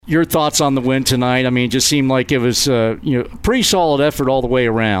your thoughts on the win tonight? I mean, it just seemed like it was pretty solid effort all the way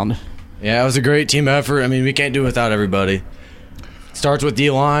around. Yeah, it was a great team effort. I mean, we can't do it without everybody. Starts with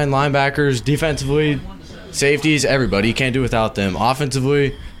D-line, linebackers, defensively, safeties, everybody. You can't do it without them.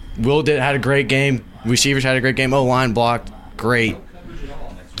 Offensively, Will had a great game. Receivers had a great game. O-line blocked. Great.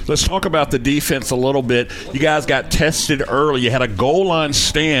 Let's talk about the defense a little bit. You guys got tested early. You had a goal line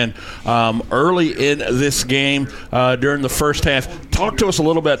stand early in this game during the first half. Talk to us a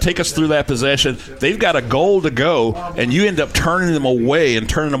little bit. Take us through that possession. They've got a goal to go, and you end up turning them away and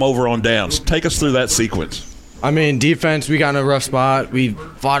turning them over on downs. Take us through that sequence. I mean, defense, we got in a rough spot. We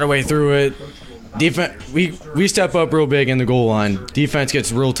fought our way through it. Defense, we step up real big in the goal line. Defense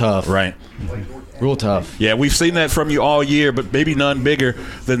gets real tough. Right. Real tough. Yeah, we've seen that from you all year, but maybe none bigger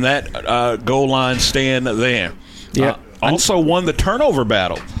than that goal line stand there. Yeah. Also won the turnover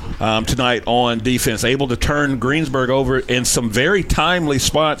battle tonight on defense, able to turn Greensburg over in some very timely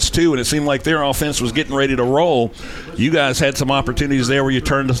spots, too, and it seemed like their offense was getting ready to roll. You guys had some opportunities there where you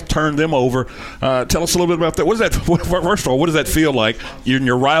turned them over. Tell us a little bit about that. What is that? First of all, what does that feel like? You're in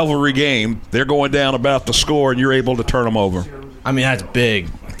your rivalry game. They're going down about the score, and you're able to turn them over. I mean, that's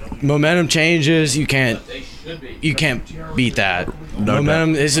big. Momentum changes. You can't beat that.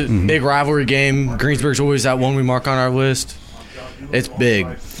 Momentum is a big rivalry game. Greensburg's always that one we mark on our list. It's big,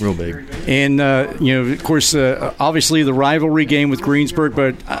 real big. And, of course, obviously the rivalry game with Greensburg,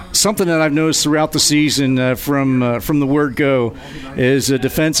 but something that I've noticed throughout the season from the word go is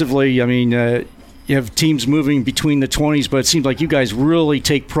defensively, I mean, you have teams moving between the 20s, but it seems like you guys really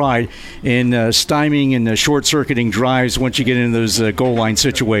take pride in stymieing and short-circuiting drives once you get into those goal line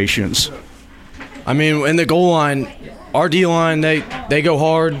situations. I mean, in the goal line, our D-line, they go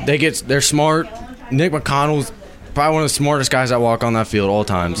hard. They're smart. Nick McConnell's probably one of the smartest guys that walk on that field all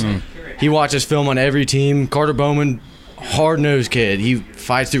times. He watches film on every team. Carter Bowman, hard-nosed kid. He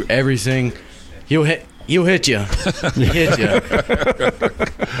fights through everything. He'll hit you. He'll hit you.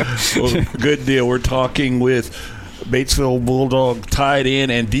 Well, good deal. We're talking with Batesville Bulldog tight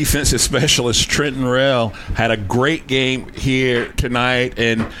end and defensive specialist Trenton Rell. Had a great game here tonight,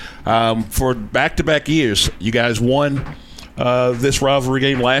 and for back-to-back years, you guys won this rivalry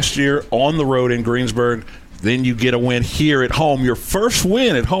game last year on the road in Greensburg. Then you get a win here at home, your first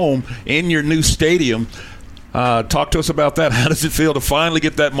win at home in your new stadium. Talk to us about that. How does it feel to finally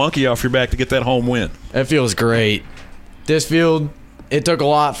get that monkey off your back to get that home win? It feels great. This field, it took a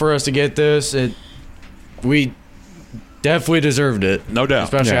lot for us to get this. We definitely deserved it. No doubt.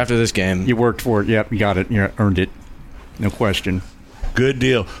 Especially after this game. You worked for it. Yep, you got it. You earned it. No question. Good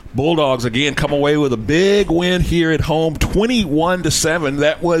deal. Bulldogs, again, come away with a big win here at home, 21-7.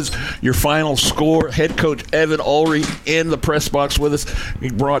 That was your final score. Head coach Evan Ulrey in the press box with us. He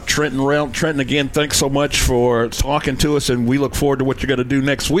brought Trenton Rell. Trenton, again, thanks so much for talking to us, and we look forward to what you're going to do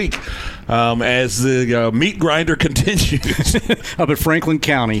next week as the meat grinder continues. Up at Franklin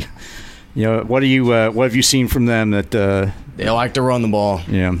County. What have you seen from them that they like to run the ball.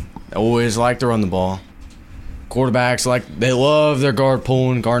 Yeah. They always like to run the ball. Quarterbacks, they love their guard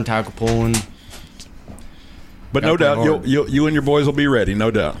and tackle pulling. But no doubt, you and your boys will be ready,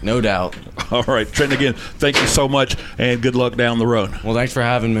 no doubt. No doubt. All right, Trent, again, thank you so much, and good luck down the road. Well, thanks for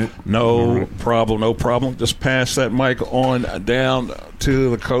having me. No problem. Just pass that mic on down to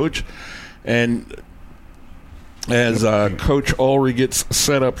the coach. And as Coach Ulrey gets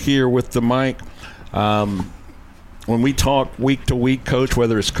set up here with the mic, when we talk week to week, Coach,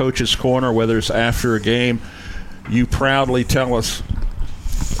 whether it's Coach's Corner, whether it's after a game, you proudly tell us,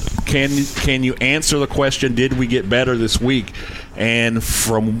 can you answer the question, did we get better this week? And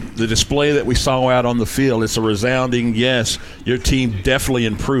from the display that we saw out on the field, it's a resounding yes. Your team definitely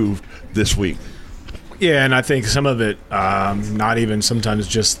improved this week. Yeah, and I think some of it, not even sometimes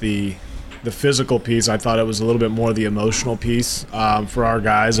just the physical piece. I thought it was a little bit more the emotional piece for our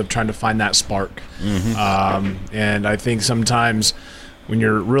guys of trying to find that spark. And I think sometimes when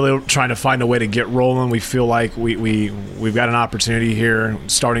you're really trying to find a way to get rolling, we feel like we've got an opportunity here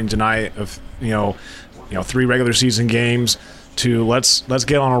starting tonight of 3 regular season games to let's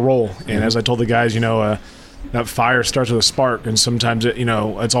get on a roll. And as I told the guys, that fire starts with a spark, and sometimes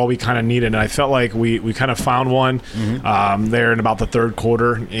it's all we kind of needed. And I felt like we kind of found one there in about the third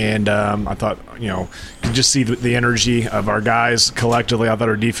quarter, and I thought you could just see the energy of our guys collectively. I thought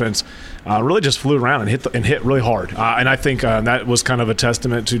our defense really just flew around and hit really hard, and I think that was kind of a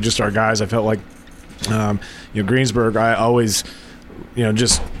testament to just our guys. I felt like Greensburg, I always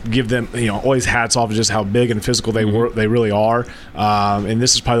just give them always hats off of just how big and physical they really are, and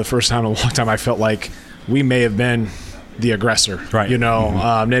this is probably the first time in a long time I felt like we may have been the aggressor, Right. You know,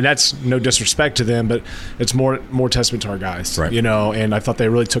 and that's no disrespect to them, but it's more testament to our guys, Right. You know. And I thought they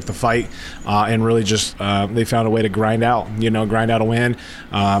really took the fight and really just they found a way to grind out a win.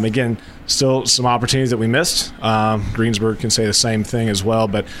 Again, still some opportunities that we missed. Greensburg can say the same thing as well,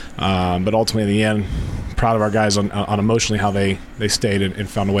 but ultimately in the end, proud of our guys on emotionally how they stayed and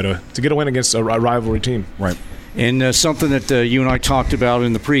found a way to get a win against a rivalry team. Right. And something that you and I talked about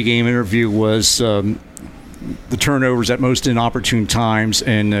in the pregame interview was the turnovers at most inopportune times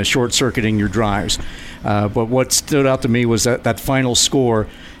and short-circuiting your drives. But what stood out to me was that final score.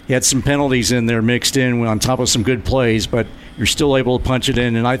 You had some penalties in there mixed in on top of some good plays, but you're still able to punch it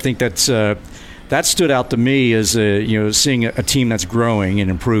in. And I think that stood out to me as seeing a team that's growing and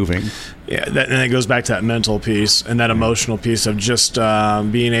improving. Yeah, and it goes back to that mental piece and that emotional piece of just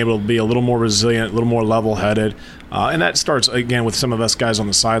being able to be a little more resilient, a little more level-headed. And that starts, again, with some of us guys on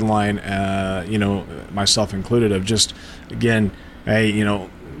the sideline, myself included, of just, again, hey,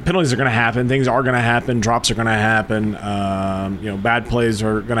 penalties are going to happen. Things are going to happen. Drops are going to happen. Bad plays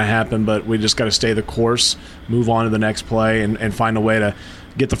are going to happen, but we just got to stay the course, move on to the next play, and find a way to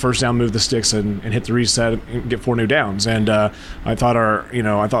get the first down, move the sticks, and hit the reset and get 4 new downs. And I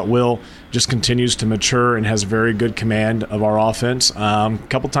thought Will just continues to mature and has very good command of our offense. A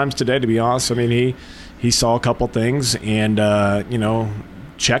couple times today, to be honest, I mean, he saw a couple things and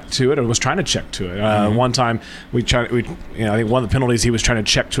checked to it, or was trying to check to it. One time I think one of the penalties he was trying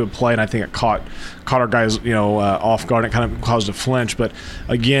to check to a play, and I think it caught our guys off guard. It kind of caused a flinch. But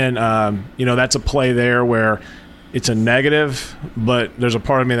again, that's a play there where it's a negative, but there's a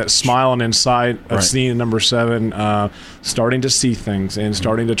part of me that's smiling inside of Right. seeing number 7 starting to see things and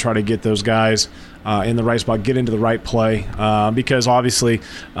starting to try to get those guys in the right spot, get into the right play, because obviously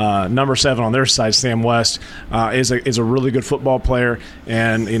number 7 on their side, Sam West, is a really good football player,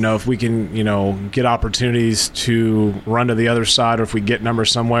 and if we can get opportunities to run to the other side, or if we get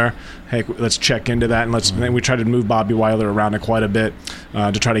numbers somewhere, hey, let's check into that, and then we try to move Bobby Weiler around it quite a bit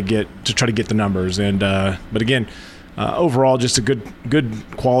to try to get the numbers, and but again. Overall, just a good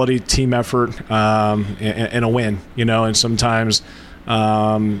quality team effort and a win, and sometimes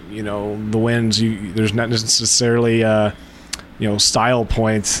the wins, there's not necessarily style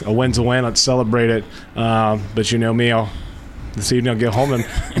points. A win's a win. Let's celebrate it. But me, this evening I'll get home and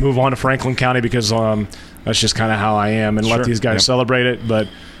move on to Franklin County because that's just kind of how I am, and let these guys celebrate it. But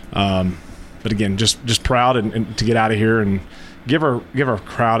again, just proud and to get out of here and give our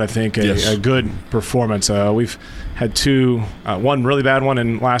crowd, I think, a good performance. We've had one really bad one,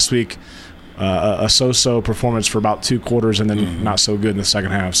 and last week a so-so performance for about 2 quarters, and then not so good in the second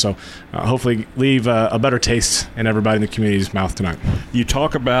half. So hopefully leave a better taste in everybody in the community's mouth tonight. You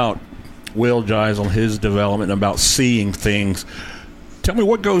talk about Will Geisel, his development, about seeing things. Tell me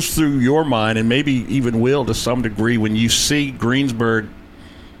what goes through your mind, and maybe even Will to some degree, when you see Greensburg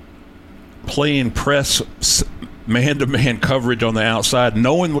playing press man-to-man coverage on the outside,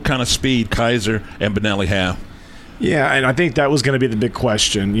 knowing what kind of speed Kaiser and Benelli have. Yeah, and I think that was going to be the big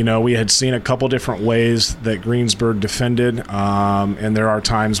question. We had seen a couple different ways that Greensburg defended, and there are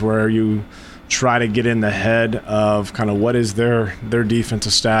times where you try to get in the head of kind of what is their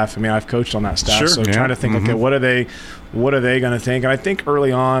defensive staff. I mean, I've coached on that staff, trying to think, okay, what are they going to think? And I think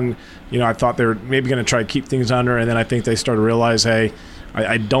early on, I thought they were maybe going to try to keep things under, and then I think they started to realize, hey,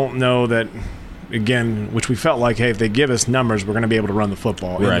 I don't know that. Again, which we felt like, hey, if they give us numbers, we're going to be able to run the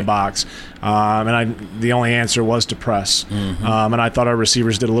football in the box. The only answer was to press. And I thought our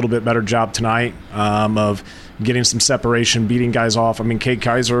receivers did a little bit better job tonight of getting some separation, beating guys off. I mean, Cade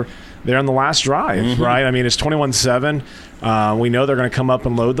Kaiser, they're on the last drive, right? I mean, it's 21-7. We know they're going to come up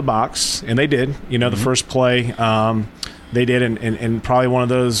and load the box, and they did. The first play they did, and probably one of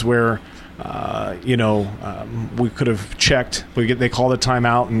those where, we could have checked. They called a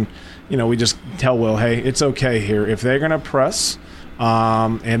timeout, and we just tell Will, hey, it's okay here. If they're going to press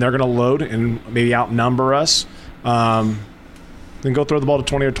and they're going to load and maybe outnumber us, then go throw the ball to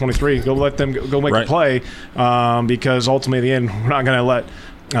 20 or 23. Go let them go make a play because ultimately in the end, we're not going to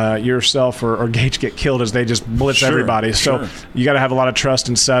let yourself or Gage get killed as they just blitz everybody. So you got to have a lot of trust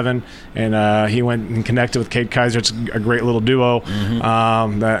in 7. And he went and connected with Cade Kaiser. It's a great little duo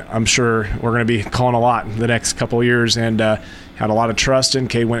that I'm sure we're going to be calling a lot in the next couple of years. And had a lot of trust in.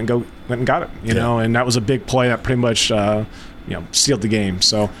 Cade went and got it, and that was a big play that pretty much sealed the game.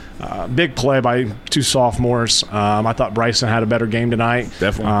 So big play by 2 sophomores. I thought Bryson had a better game tonight.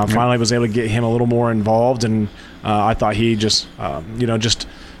 Definitely. Finally was able to get him a little more involved, and I thought he just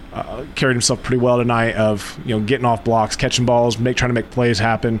carried himself pretty well tonight of getting off blocks, catching balls, trying to make plays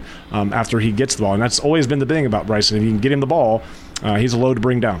happen after he gets the ball. And that's always been the thing about Bryson. If you can get him the ball, he's a load to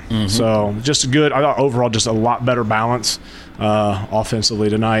bring down. Mm-hmm. So just good. I thought overall just a lot better balance offensively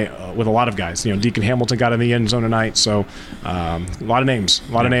tonight with a lot of guys. Deacon Hamilton got in the end zone tonight. So a lot of names,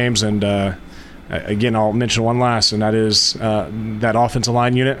 and again, I'll mention one last, and that is that offensive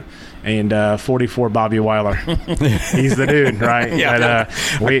line unit. And 44 Bobby Weiler, he's the dude, right? Yeah.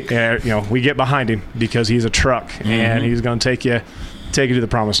 But, we get behind him because he's a truck, and he's going to take you to the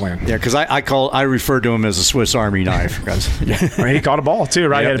promised land. Yeah, because I refer to him as a Swiss Army knife. He caught a ball too,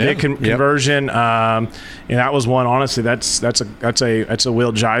 right? Yep, he had a big conversion, and that was one. Honestly, that's a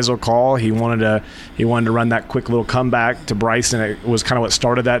Will Geisel call. He wanted to run that quick little comeback to Bryson. It was kind of what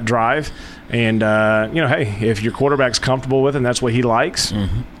started that drive. And hey, if your quarterback's comfortable with it, and that's what he likes,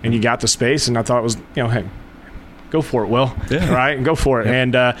 and you got the space, and I thought it was, hey, go for it, Will. Yeah. Right, and go for it.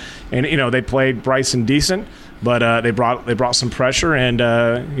 Yeah. And they played Bryson decent. But they brought some pressure, and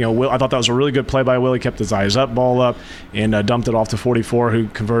Will, I thought that was a really good play by Will. He kept his eyes up, ball up, and dumped it off to 44, who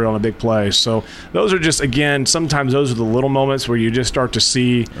converted on a big play. So those are just, again, sometimes those are the little moments where you just start to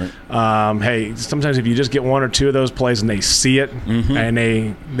see, hey, sometimes if you just get one or two of those plays and they see it, and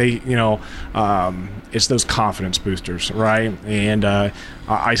they it's those confidence boosters, right? And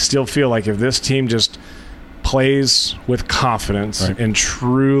I still feel like if this team just plays with confidence and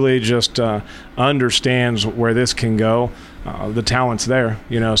truly just understands where this can go, the talent's there,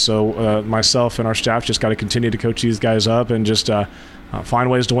 so myself and our staff just got to continue to coach these guys up and just find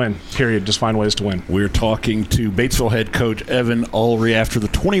ways to win, period. Just find ways to win. We're talking to Batesville head coach Evan Ulrey after the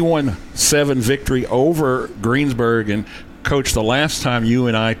 21-7 victory over Greensburg. And Coach, the last time you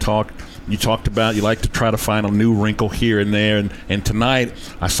and I talked, you talked about you like to try to find a new wrinkle here and there, and tonight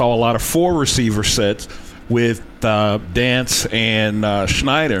I saw a lot of 4 receiver sets with Dance and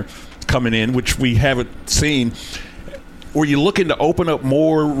Schneider coming in, which we haven't seen. Were you looking to open up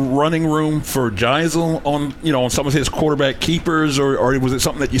more running room for Geisel on some of his quarterback keepers, or was it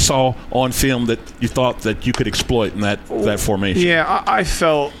something that you saw on film that you thought that you could exploit in that formation? Yeah, I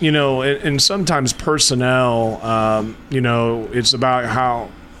felt, and sometimes personnel, it's about how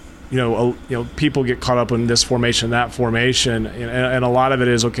people get caught up in this formation, that formation, and a lot of it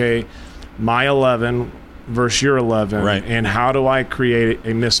is, okay, my 11 versus your 11, right, and how do I create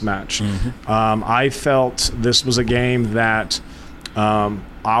a mismatch? I felt this was a game that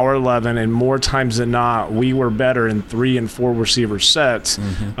our 11, and more times than not, we were better in 3 and 4 receiver sets,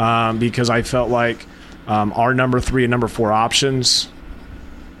 because I felt like our number 3 and number 4 options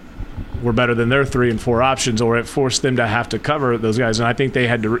were better than their 3 and 4 options, or it forced them to have to cover those guys. And I think they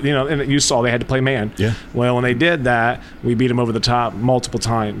had to, and you saw they had to play man. Yeah. Well, when they did that, we beat them over the top multiple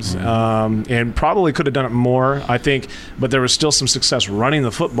times, and probably could have done it more, I think. But there was still some success running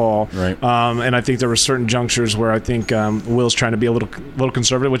the football. Right. And I think there were certain junctures where I think Will's trying to be a little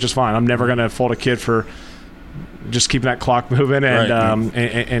conservative, which is fine. I'm never going to fault a kid for just keeping that clock moving and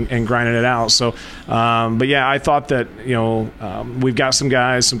and grinding it out. So, but yeah, I thought that we've got some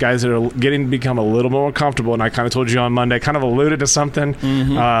guys that are getting to become a little more comfortable. And I kind of told you on Monday, kind of alluded to something.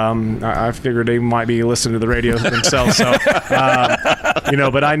 I figured they might be listening to the radio themselves. So,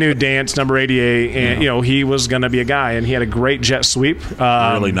 but I knew Dance, number 88, and he was going to be a guy, and he had a great jet sweep.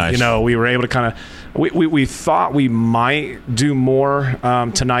 Really nice. We were able to kind of. We thought we might do more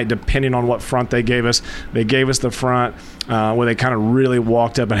tonight, depending on what front they gave us. They gave us the front where they kind of really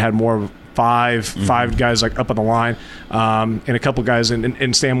walked up and had more of five guys like up on the line, and a couple guys,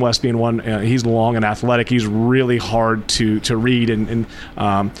 and Sam West being one. He's long and athletic. He's really hard to read,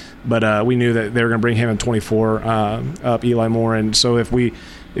 but we knew that they were going to bring him in 24 up Eli Moore, and so if we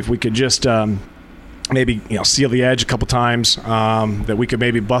could just maybe seal the edge a couple times, that we could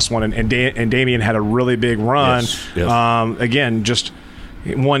maybe bust one, and Damian had a really big run. Yes. Again, just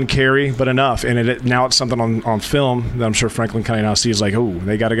one carry, but enough. And now it's something on film that I'm sure Franklin County now sees, like, oh,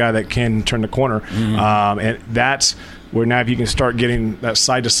 they got a guy that can turn the corner. And that's where now if you can start getting that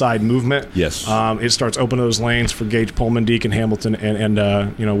side-to-side movement, yes, it starts opening those lanes for Gage Pullman, Deacon Hamilton, and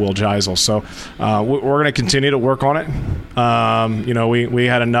Will Geisel. So we're going to continue to work on it. We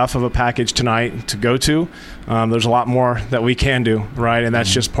had enough of a package tonight to go to. There's a lot more that we can do, right? And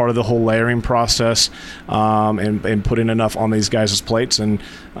that's just part of the whole layering process, and putting enough on these guys' plates. And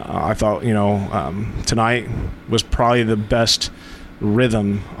I thought, tonight was probably the best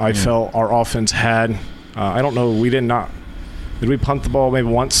rhythm I felt our offense had. I don't know. Did we punt the ball maybe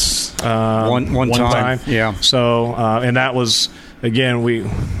once? One time. Yeah. So, and that was, again, we'll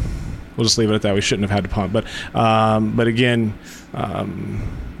just leave it at that. We shouldn't have had to punt. But again, I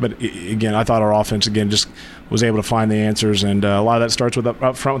thought our offense, again, just was able to find the answers. And a lot of that starts with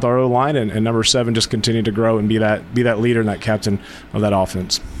up front with our O-line, and number 7 just continued to grow and be that leader and that captain of that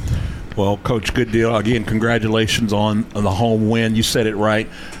offense. Well, Coach, good deal. Again, congratulations on the home win. You said it right.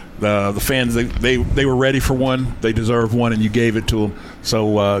 The fans, they were ready for one. They deserved one, and you gave it to them.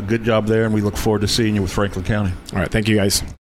 So good job there, and we look forward to seeing you with Franklin County. All right, thank you, guys.